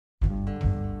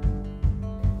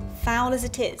foul as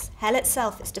it is, hell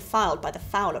itself is defiled by the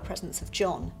fouler presence of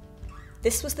John.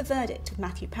 This was the verdict of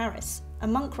Matthew Paris, a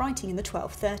monk writing in the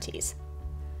 1230s.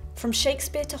 From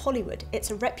Shakespeare to Hollywood, it's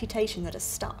a reputation that has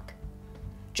stuck.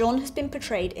 John has been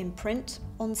portrayed in print,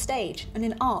 on stage, and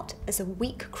in art as a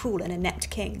weak, cruel and inept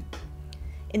king.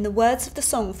 In the words of the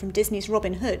song from Disney's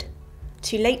Robin Hood,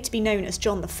 "Too late to be known as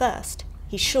John the First,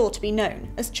 he's sure to be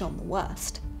known as John the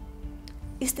Worst."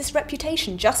 Is this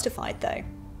reputation justified though?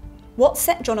 What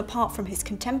set John apart from his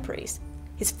contemporaries,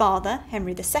 his father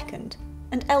Henry II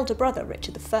and elder brother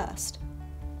Richard I?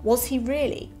 Was he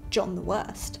really John the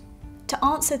Worst? To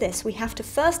answer this, we have to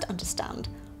first understand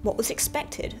what was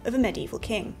expected of a medieval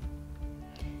king.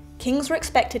 Kings were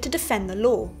expected to defend the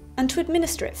law and to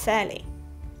administer it fairly.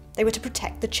 They were to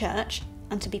protect the church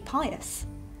and to be pious.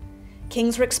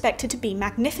 Kings were expected to be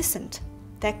magnificent.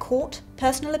 Their court,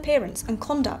 personal appearance and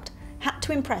conduct had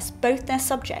to impress both their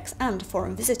subjects and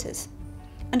foreign visitors.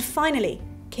 And finally,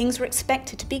 kings were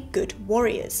expected to be good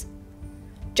warriors.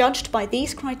 Judged by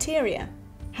these criteria,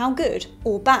 how good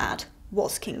or bad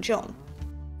was King John?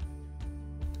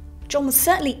 John was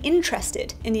certainly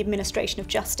interested in the administration of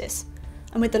justice,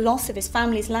 and with the loss of his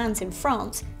family's lands in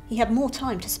France, he had more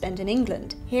time to spend in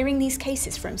England, hearing these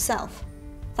cases for himself.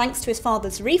 Thanks to his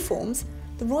father's reforms,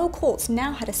 the royal courts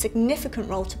now had a significant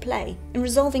role to play in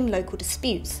resolving local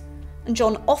disputes, and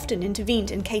John often intervened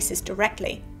in cases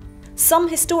directly. Some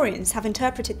historians have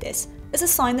interpreted this as a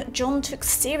sign that John took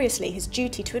seriously his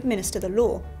duty to administer the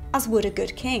law, as would a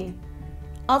good king.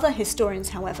 Other historians,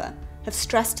 however, have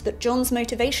stressed that John's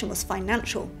motivation was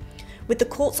financial, with the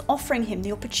courts offering him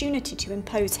the opportunity to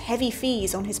impose heavy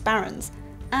fees on his barons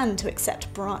and to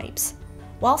accept bribes.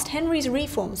 Whilst Henry's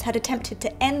reforms had attempted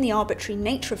to end the arbitrary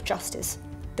nature of justice,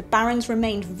 the barons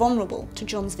remained vulnerable to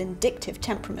John's vindictive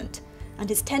temperament and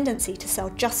his tendency to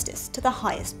sell justice to the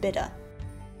highest bidder.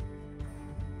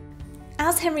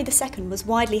 As Henry II was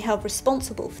widely held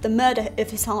responsible for the murder of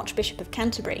his Archbishop of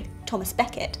Canterbury, Thomas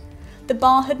Becket, the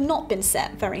bar had not been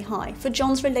set very high for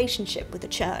John's relationship with the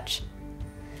church.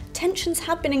 Tensions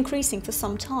had been increasing for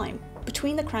some time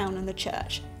between the crown and the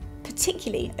church,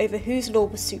 particularly over whose law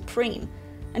was supreme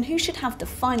and who should have the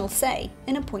final say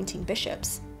in appointing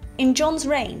bishops. In John's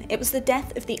reign, it was the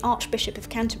death of the Archbishop of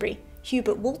Canterbury,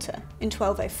 Hubert Walter, in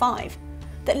 1205,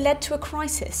 that led to a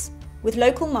crisis, with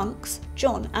local monks,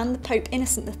 John and the Pope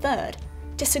Innocent III,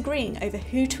 disagreeing over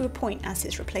who to appoint as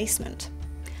his replacement.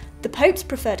 The Pope's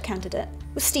preferred candidate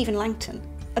was Stephen Langton,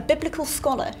 a biblical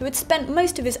scholar who had spent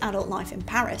most of his adult life in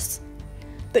Paris.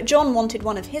 But John wanted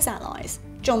one of his allies,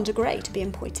 John de Grey, to be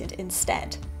appointed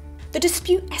instead. The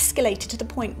dispute escalated to the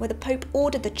point where the Pope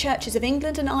ordered the churches of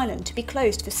England and Ireland to be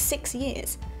closed for 6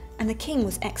 years, and the king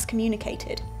was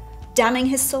excommunicated, damning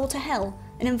his soul to hell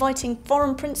and inviting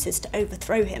foreign princes to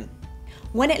overthrow him.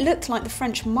 When it looked like the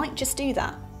French might just do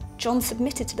that, John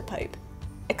submitted to the Pope,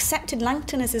 accepted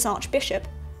Langton as his archbishop,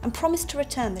 and promised to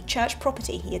return the church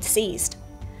property he had seized.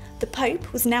 The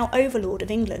Pope was now overlord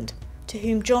of England, to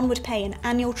whom John would pay an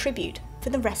annual tribute for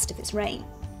the rest of his reign.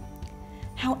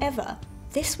 However,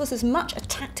 this was as much a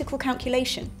tactical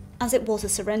calculation as it was a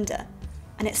surrender,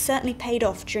 and it certainly paid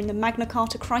off during the Magna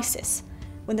Carta crisis,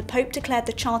 when the Pope declared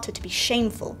the Charter to be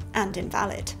shameful and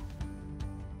invalid.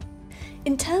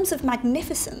 In terms of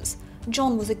magnificence,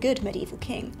 John was a good medieval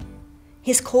king.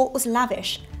 His court was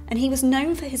lavish, and he was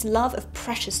known for his love of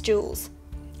precious jewels.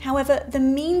 However, the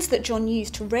means that John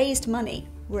used to raise money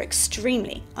were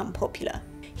extremely unpopular.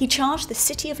 He charged the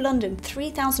City of London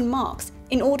 3,000 marks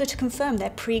in order to confirm their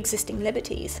pre-existing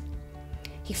liberties.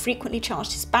 He frequently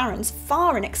charged his barons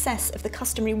far in excess of the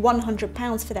customary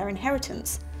 £100 for their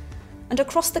inheritance, and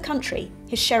across the country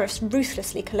his sheriffs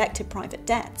ruthlessly collected private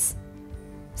debts.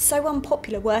 So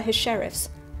unpopular were his sheriffs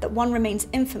that one remains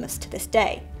infamous to this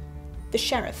day, the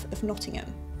Sheriff of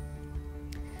Nottingham.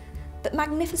 But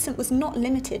magnificence was not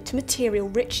limited to material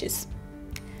riches.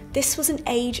 This was an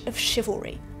age of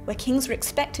chivalry, where kings were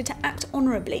expected to act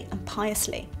honourably and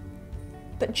piously.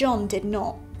 But John did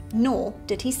not, nor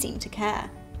did he seem to care.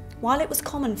 While it was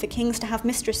common for kings to have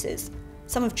mistresses,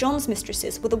 some of John's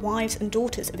mistresses were the wives and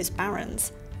daughters of his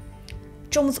barons.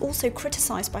 John was also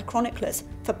criticised by chroniclers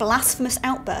for blasphemous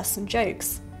outbursts and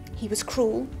jokes. He was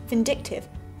cruel, vindictive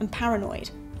and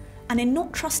paranoid, and in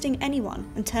not trusting anyone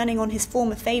and turning on his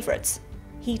former favourites,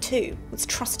 he too was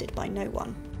trusted by no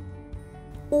one.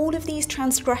 All of these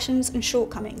transgressions and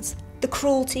shortcomings, the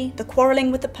cruelty, the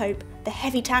quarrelling with the Pope, the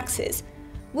heavy taxes,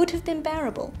 would have been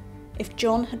bearable if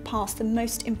John had passed the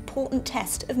most important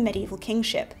test of medieval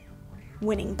kingship,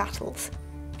 winning battles.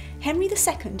 Henry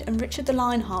II and Richard the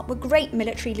Lionheart were great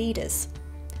military leaders,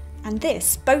 and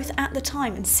this, both at the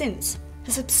time and since,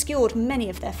 has obscured many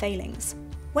of their failings.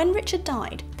 When Richard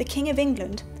died, the King of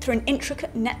England, through an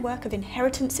intricate network of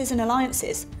inheritances and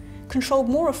alliances, controlled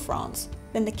more of France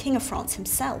than the King of France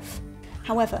himself.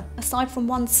 However, aside from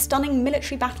one stunning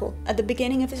military battle at the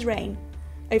beginning of his reign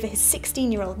over his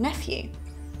 16-year-old nephew,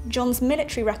 John's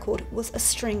military record was a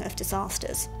string of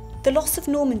disasters. The loss of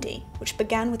Normandy, which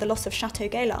began with the loss of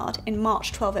Château Gaillard in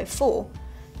March 1204,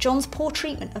 John's poor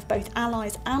treatment of both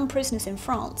allies and prisoners in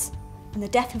France, and the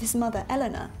death of his mother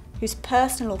Eleanor, whose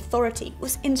personal authority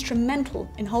was instrumental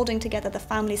in holding together the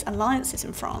family's alliances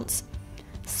in France,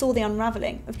 saw the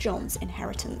unravelling of John's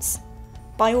inheritance.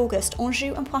 By August,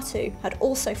 Anjou and Poitou had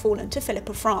also fallen to Philip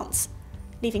of France,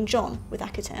 leaving John with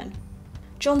Aquitaine.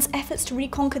 John's efforts to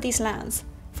reconquer these lands,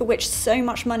 for which so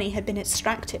much money had been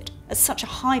extracted at such a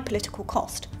high political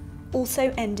cost,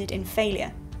 also ended in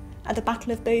failure at the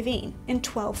Battle of Bouvines in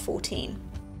 1214.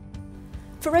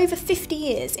 For over 50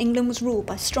 years, England was ruled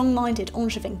by strong-minded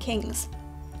Angevin kings.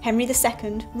 Henry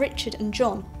II, Richard and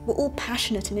John were all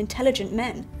passionate and intelligent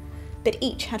men, but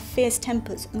each had fierce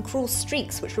tempers and cruel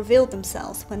streaks which revealed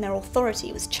themselves when their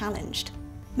authority was challenged.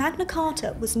 Magna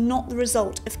Carta was not the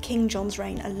result of King John's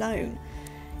reign alone.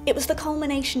 It was the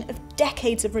culmination of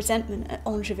decades of resentment at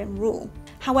Angevin rule.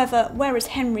 However, whereas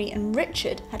Henry and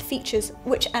Richard had features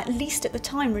which at least at the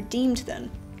time redeemed them,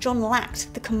 John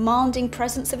lacked the commanding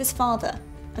presence of his father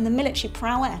and the military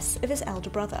prowess of his elder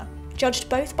brother. Judged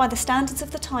both by the standards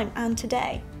of the time and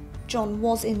today, John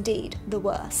was indeed the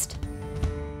worst.